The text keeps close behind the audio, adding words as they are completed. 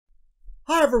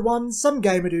Hi everyone, some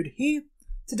gamer dude here.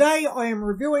 Today I am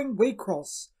reviewing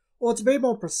Wixoss, or to be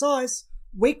more precise,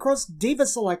 Wixoss Diva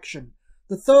Selection,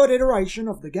 the third iteration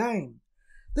of the game.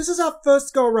 This is our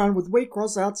first go around with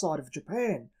Wixoss outside of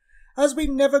Japan, as we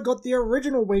never got the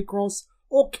original Wixoss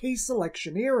or key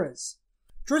selection eras.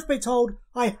 Truth be told,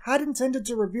 I had intended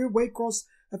to review Wixoss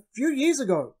a few years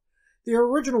ago, the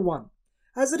original one,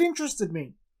 as it interested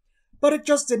me. But it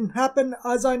just didn't happen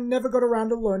as I never got around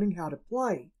to learning how to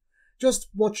play. Just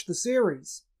watch the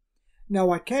series.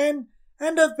 Now I can,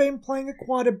 and I've been playing it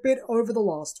quite a bit over the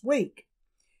last week.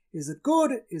 Is it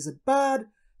good? Is it bad?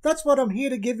 That's what I'm here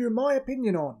to give you my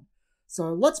opinion on.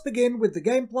 So let's begin with the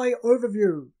gameplay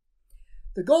overview.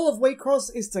 The goal of Wixoss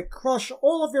is to crush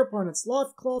all of your opponent's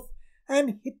life cloth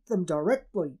and hit them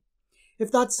directly.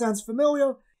 If that sounds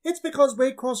familiar, it's because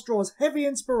Wixoss draws heavy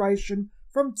inspiration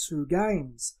from two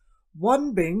games,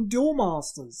 one being Duel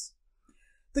Masters.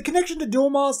 The connection to Duel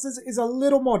Masters is a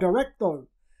little more direct though,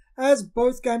 as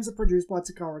both games are produced by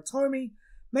Takara Tomy,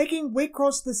 making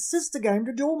Wixoss the sister game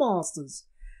to Duel Masters.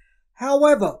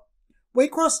 However,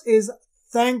 Wixoss is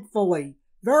thankfully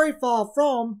very far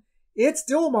from its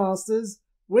Duel Masters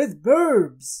with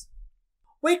boobs.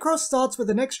 Wixoss starts with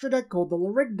an extra deck called the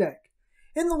Lyrig deck.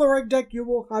 In the Lyrig deck you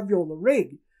will have your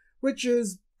Lyrig, which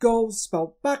is girl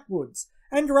spelt backwards,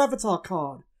 and your avatar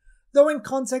card, though in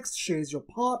context she is your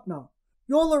partner.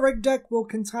 Your Lyrig deck will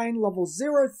contain levels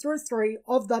 0 through 3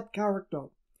 of that character.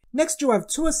 Next you have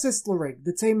two assist Lyrig,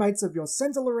 the teammates of your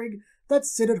center Lyrig that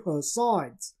sit at her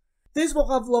sides. These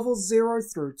will have levels 0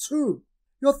 through 2.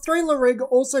 Your 3 Lyrig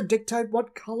also dictate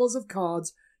what colours of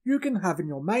cards you can have in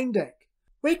your main deck.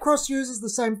 Wixoss uses the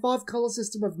same 5 colour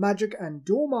system of Magic and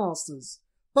Duel Masters,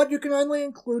 but you can only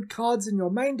include cards in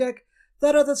your main deck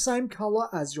that are the same colour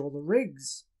as your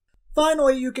Lyrigs.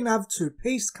 Finally, you can have 2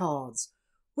 piece cards,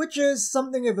 which is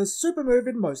something of a super move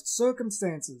in most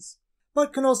circumstances,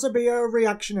 but can also be a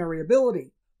reactionary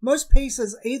ability. Most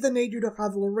pieces either need you to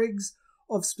have Lyrigs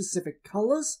of specific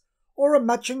colours, or a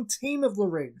matching team of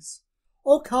Lyrigs.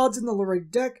 All cards in the Lyrig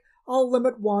deck are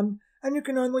limit 1, and you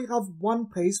can only have 1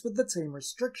 piece with the team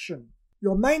restriction.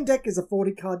 Your main deck is a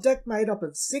 40 card deck made up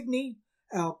of Signy,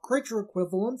 our creature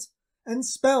equivalent, and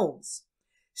spells.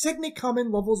 Signy come in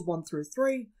levels 1 through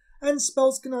 3, and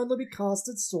spells can only be cast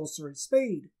at sorcery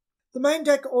speed. The main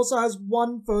deck also has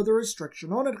one further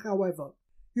restriction on it, however.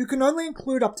 You can only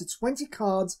include up to 20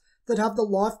 cards that have the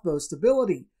Life Burst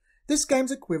ability, this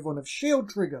game's equivalent of Shield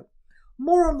Trigger.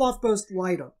 More on Life Burst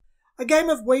later. A game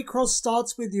of Wixoss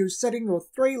starts with you setting your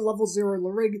 3 level 0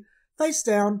 Lyrig face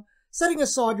down, setting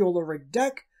aside your Lyrig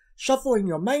deck, shuffling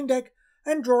your main deck,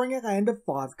 and drawing a hand of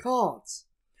 5 cards.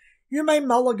 You may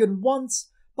mulligan once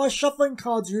by shuffling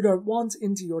cards you don't want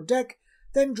into your deck,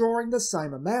 then drawing the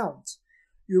same amount.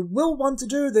 You will want to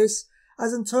do this,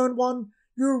 as in turn 1,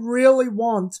 you really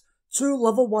want 2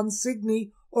 level 1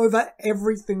 Signy over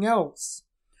everything else.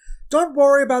 Don't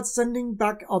worry about sending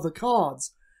back other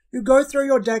cards. You go through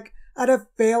your deck at a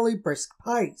fairly brisk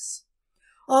pace.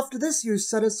 After this, you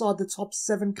set aside the top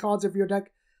 7 cards of your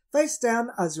deck face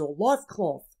down as your life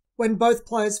cloth. When both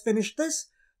players finish this,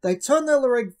 they turn their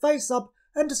Lyrig face up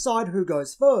and decide who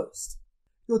goes first.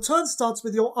 Your turn starts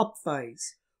with your up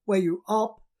phase, where you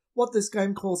up, what this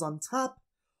game calls untap,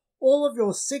 all of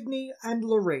your Signy and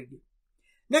Lyrig.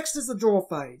 Next is the draw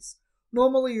phase.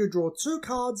 Normally you draw 2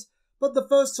 cards, but the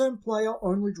first turn player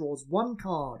only draws 1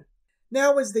 card.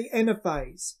 Now is the enter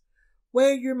phase,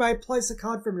 where you may place a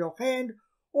card from your hand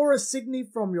or a Signy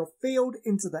from your field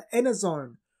into the enter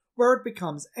zone, where it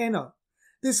becomes enter,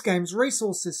 this game's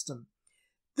resource system.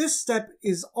 This step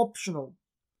is optional.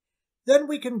 Then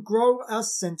we can grow our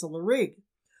center Lyrig.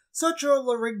 Search your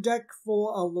Lyrig deck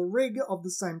for a Lyrig of the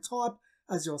same type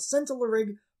as your center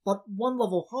Lyrig, but 1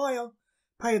 level higher.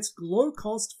 Pay its glow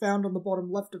cost found on the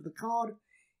bottom left of the card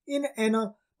in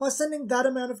enter by sending that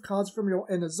amount of cards from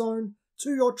your enter zone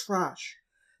to your trash.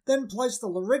 Then place the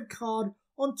Lyrig card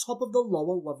on top of the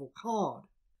lower level card.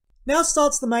 Now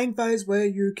starts the main phase where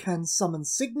you can summon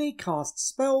Signy, cast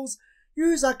spells,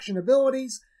 use action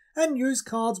abilities, and use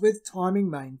cards with timing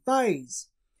main phase.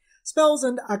 Spells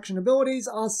and action abilities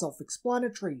are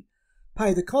self-explanatory.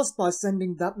 Pay the cost by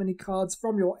sending that many cards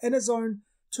from your enter zone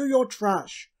to your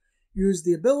trash. Use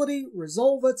the ability,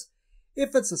 resolve it.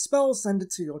 If it's a spell, send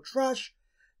it to your trash.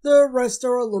 The rest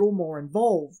are a little more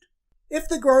involved. If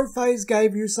the grow phase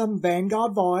gave you some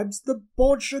Vanguard vibes, the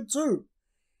board should too.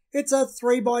 It's a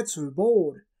 3x2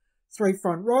 board. 3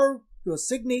 front row, your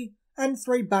Signy, and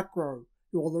 3 back row,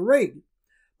 your Lyrig.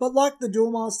 But like the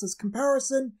Duel Masters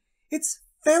comparison, it's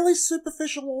fairly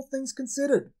superficial all things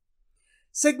considered.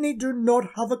 Signy do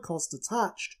not have a cost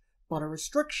attached, but a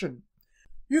restriction.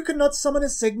 You cannot summon a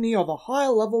Signy of a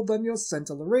higher level than your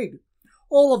Center Larig.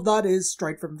 All of that is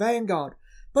straight from Vanguard,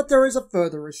 but there is a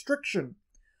further restriction.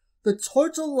 The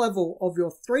total level of your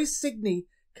 3 Signy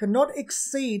cannot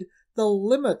exceed the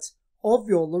limit of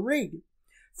your Larig.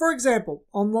 For example,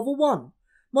 on level 1,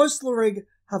 most Larig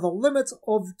have a limit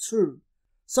of 2,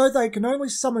 so they can only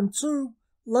summon 2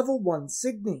 level 1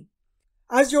 Signy.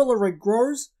 As your Larig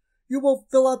grows, you will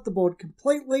fill out the board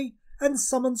completely and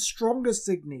summon stronger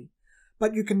Signy,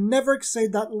 but you can never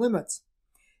exceed that limit.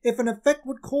 If an effect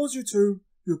would cause you to,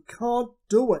 you can't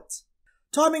do it.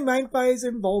 Timing main phase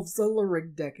involves the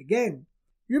Larig deck again.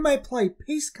 You may play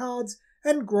piece cards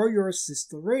and grow your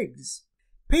assist Larigs.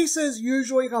 Pieces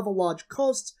usually have a large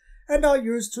cost and are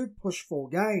used to push for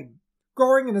game.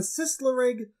 Growing an assist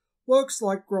Larig works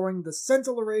like growing the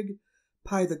center Larig,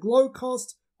 pay the glow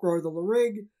cost, grow the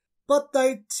Larig, but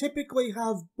they typically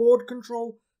have board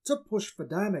control to push for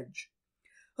damage.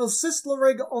 Assist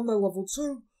Larig on the level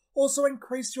 2 also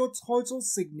increase your total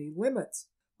Signy limit,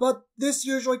 but this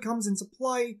usually comes into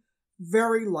play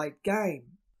very late game.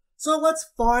 So let's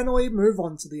finally move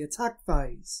on to the attack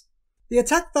phase. The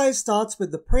attack phase starts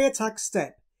with the pre-attack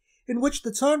step, in which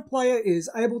the turn player is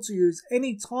able to use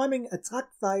any timing attack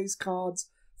phase cards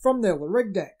from their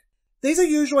Larig deck. These are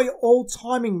usually all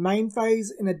timing main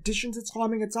phase in addition to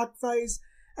timing attack phase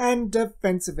and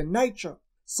defensive in nature,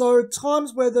 so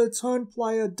times where the turn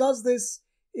player does this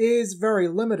is very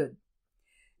limited.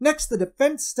 Next, the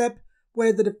defense step,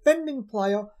 where the defending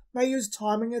player may use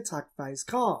timing attack phase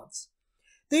cards.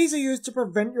 These are used to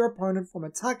prevent your opponent from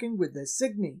attacking with their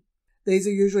Signy. These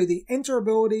are usually the enter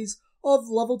abilities of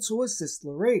level 2 assist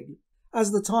Larig,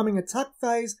 as the timing attack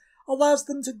phase allows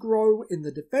them to grow in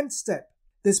the defense step.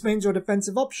 This means your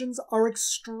defensive options are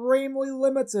extremely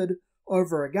limited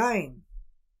over a game.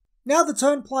 Now the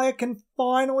turn player can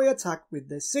finally attack with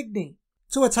their Signy.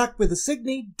 To attack with a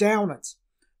Signy, down it,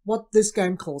 what this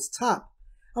game calls tap,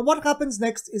 and what happens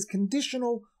next is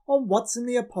conditional on what's in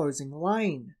the opposing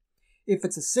lane. If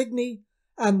it's a Signy,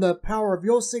 and the power of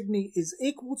your Signy is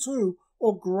equal to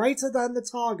or greater than the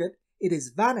target, it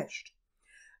is vanished.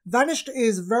 Vanished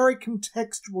is very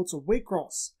contextual to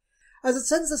Wixoss, as it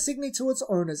sends the Signy to its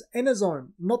owner's inner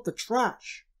zone, not the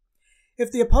trash.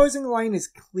 If the opposing lane is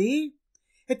clear,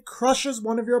 it crushes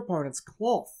one of your opponent's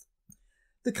cloth.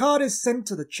 The card is sent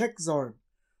to the check zone,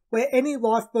 where any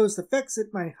life burst effects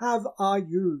it may have are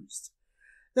used.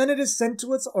 Then it is sent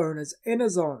to its owner's inner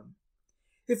zone.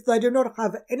 If they do not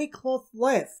have any cloth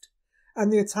left,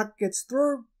 and the attack gets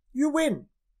through, you win.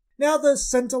 Now the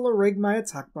center Larig may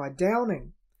attack by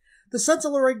downing. The center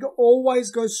Larig always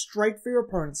goes straight for your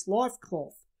opponent's life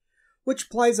cloth, which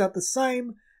plays out the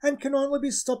same and can only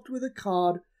be stopped with a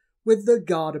card with the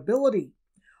guard ability,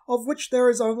 of which there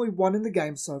is only one in the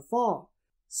game so far,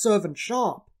 Servant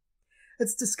Sharp.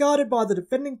 It's discarded by the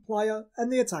defending player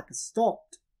and the attack is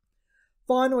stopped.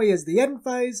 Finally is the end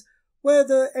phase, where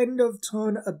the end of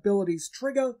turn abilities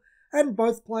trigger and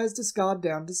both players discard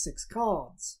down to 6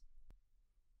 cards.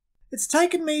 It's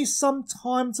taken me some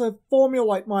time to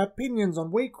formulate my opinions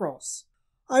on Wixoss.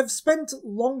 I've spent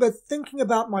longer thinking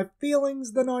about my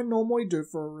feelings than I normally do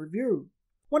for a review.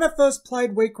 When I first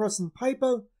played Wixoss in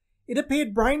paper, it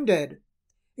appeared brain dead.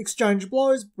 Exchange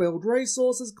blows, build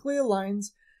resources, clear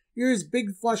lanes, use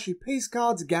big flashy piece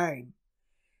cards, game.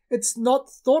 It's not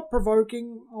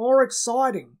thought-provoking or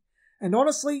exciting, and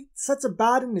honestly sets a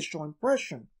bad initial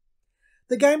impression.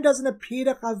 The game doesn't appear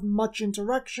to have much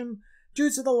interaction due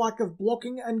to the lack of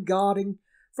blocking and guarding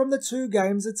from the 2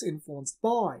 games it's influenced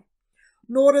by,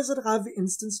 nor does it have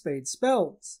instant speed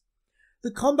spells.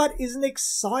 The combat isn't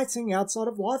exciting outside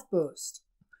of Life Burst.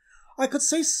 I could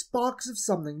see sparks of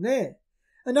something there,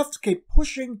 enough to keep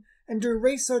pushing and do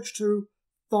research to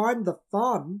find the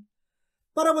fun,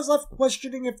 but I was left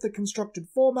questioning if the constructed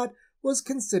format was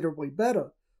considerably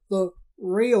better, the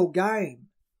real game.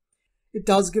 It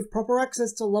does give proper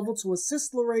access to level 2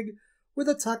 assist Larig with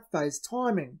attack phase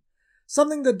timing,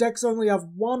 something the decks only have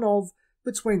one of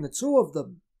between the 2 of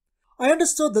them. I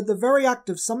understood that the very act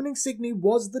of summoning Signy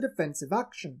was the defensive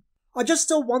action. I just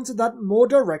still wanted that more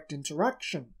direct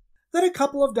interaction. Then a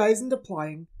couple of days into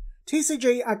playing,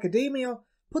 TCG Academia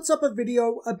puts up a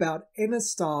video about inner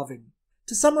starving.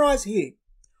 To summarise here,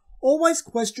 always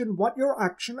question what your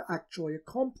action actually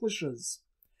accomplishes.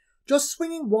 Just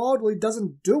swinging wildly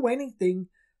doesn't do anything,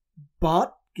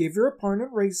 but give your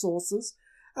opponent resources,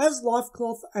 as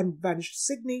Lifecloth and Vanished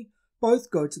Signy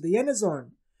both go to the inner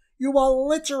zone. You are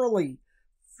literally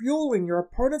fueling your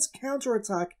opponent's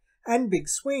counterattack and big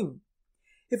swing.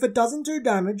 If it doesn't do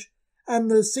damage, and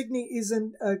the Signy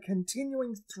isn't a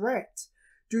continuing threat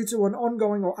due to an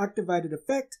ongoing or activated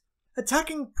effect,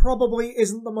 Attacking probably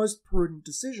isn't the most prudent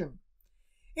decision.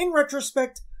 In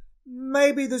retrospect,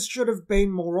 maybe this should have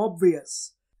been more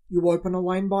obvious. You open a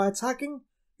lane by attacking,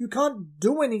 you can't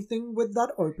do anything with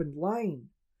that opened lane.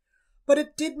 But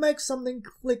it did make something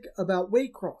click about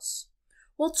Wixoss.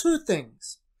 Well, two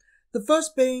things. The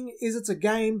first being is it's a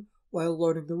game where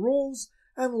learning the rules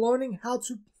and learning how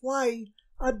to play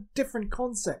are different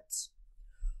concepts.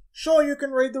 Sure, you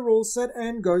can read the rule set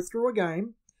and go through a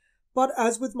game, but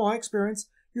as with my experience,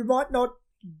 you might not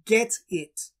get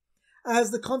it,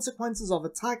 as the consequences of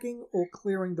attacking or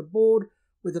clearing the board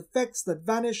with effects that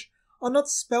vanish are not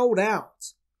spelled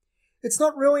out. It's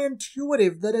not really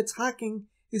intuitive that attacking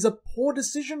is a poor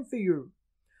decision for you,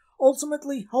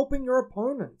 ultimately helping your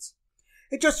opponent.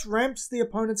 It just ramps the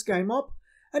opponent's game up,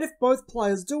 and if both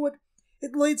players do it,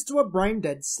 it leads to a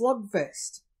brain-dead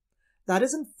slugfest. That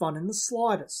isn't fun in the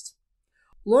slightest.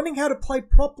 Learning how to play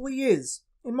properly is,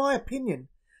 in my opinion,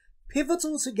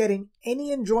 pivotal to getting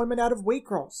any enjoyment out of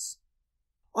Wixoss.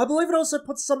 I believe it also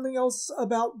puts something else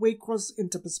about Wixoss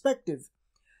into perspective.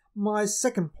 My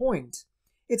second point,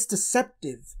 it's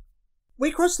deceptive.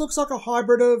 Wixoss looks like a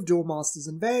hybrid of Duel Masters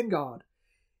and Vanguard.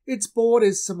 Its board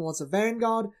is similar to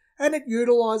Vanguard, and it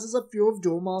utilises a few of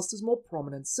Duel Masters' more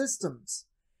prominent systems.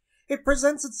 It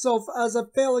presents itself as a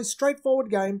fairly straightforward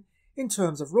game in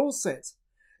terms of rule set.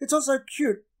 It's also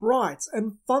cute, bright,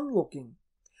 and fun looking.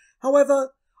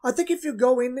 However, I think if you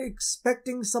go in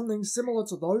expecting something similar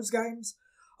to those games,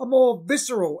 a more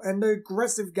visceral and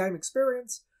aggressive game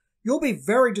experience, you'll be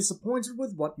very disappointed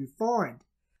with what you find.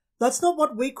 That's not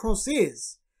what Wixoss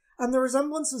is, and the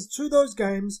resemblances to those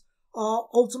games are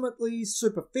ultimately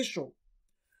superficial.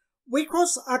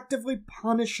 Wixoss actively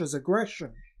punishes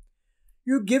aggression.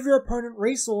 You give your opponent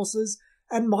resources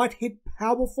and might hit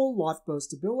powerful life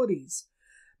burst abilities,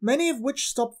 many of which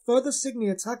stop further Signy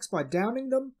attacks by downing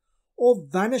them or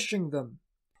vanishing them.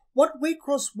 What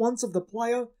Wixoss wants of the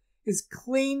player is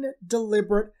clean,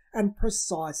 deliberate, and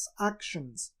precise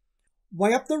actions.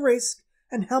 Weigh up the risk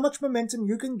and how much momentum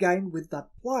you can gain with that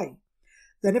play.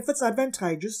 Then if it's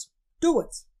advantageous, do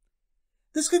it.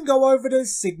 This can go over to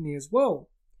Signy as well.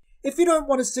 If you don't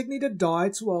want a Signy to die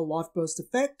to a life burst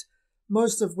effect,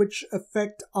 most of which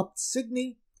affect up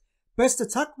Signy, best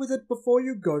attack with it before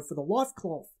you go for the life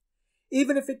cloth,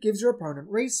 even if it gives your opponent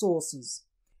resources.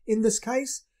 In this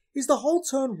case, is the whole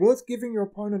turn worth giving your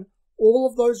opponent all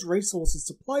of those resources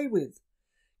to play with?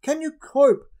 Can you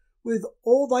cope with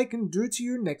all they can do to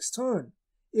you next turn?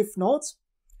 If not,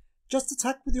 just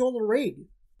attack with your Lareed.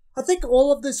 I think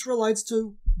all of this relates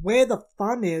to where the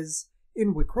fun is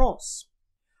in Wixoss.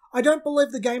 I don't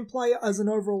believe the gameplay as an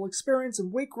overall experience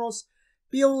in Wixoss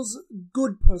feels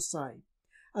good per se.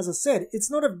 As I said,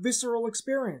 it's not a visceral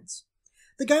experience.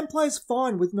 The gameplay is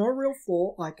fine with no real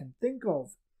flaw I can think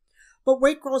of. But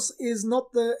Wixoss is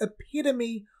not the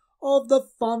epitome of the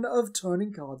fun of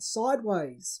turning cards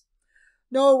sideways.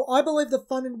 No, I believe the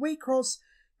fun in Wixoss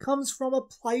comes from a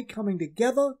play coming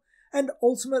together and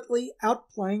ultimately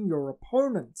outplaying your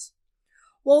opponent.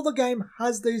 While the game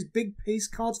has these big piece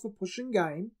cards for pushing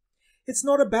game, it's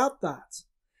not about that.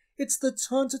 It's the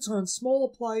turn-to-turn smaller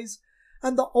plays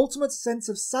and the ultimate sense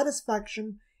of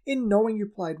satisfaction in knowing you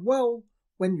played well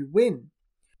when you win.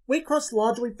 Wixoss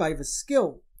largely favours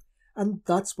skill, and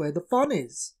that's where the fun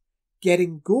is.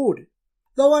 Getting good.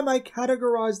 Though I may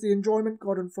categorise the enjoyment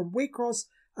gotten from Wixoss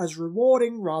as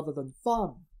rewarding rather than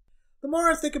fun. The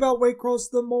more I think about Wixoss,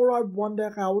 the more I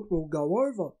wonder how it will go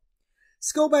over.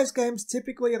 Skill-based games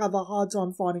typically have a hard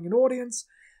time finding an audience,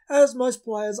 as most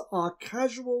players are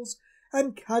casuals,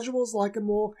 and casuals like a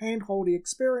more hand-holdy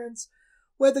experience,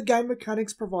 where the game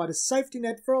mechanics provide a safety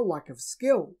net for a lack of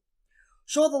skill.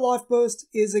 Sure, the Life Burst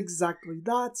is exactly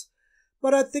that,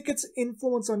 but I think its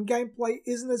influence on gameplay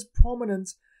isn't as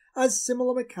prominent as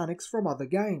similar mechanics from other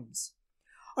games.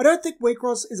 I don't think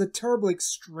Wixoss is a terribly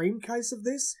extreme case of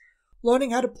this.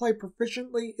 Learning how to play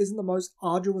proficiently isn't the most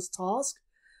arduous task,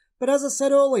 but as I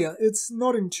said earlier, it's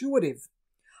not intuitive.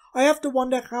 I have to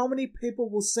wonder how many people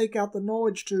will seek out the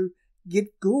knowledge to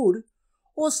get good,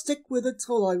 or stick with it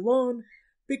till they learn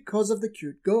because of the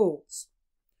cute girls.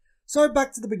 So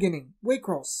back to the beginning.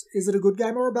 Wixoss, is it a good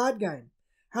game or a bad game?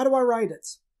 How do I rate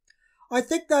it? I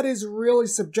think that is really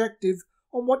subjective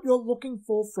on what you're looking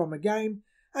for from a game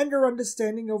and your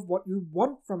understanding of what you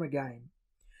want from a game.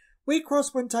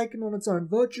 Wixoss, when taken on its own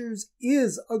virtues,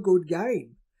 is a good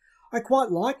game. I quite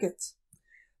like it.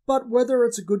 But whether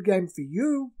it's a good game for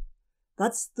you,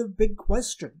 that's the big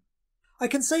question. I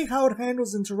can see how it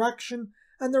handles interaction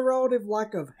and the relative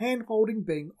lack of hand-holding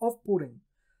being off-putting.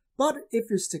 But if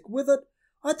you stick with it,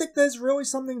 I think there's really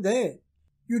something there.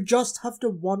 You just have to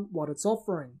want what it's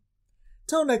offering.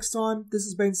 Till next time, this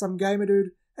has been Some Gamer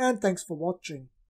Dude, and thanks for watching.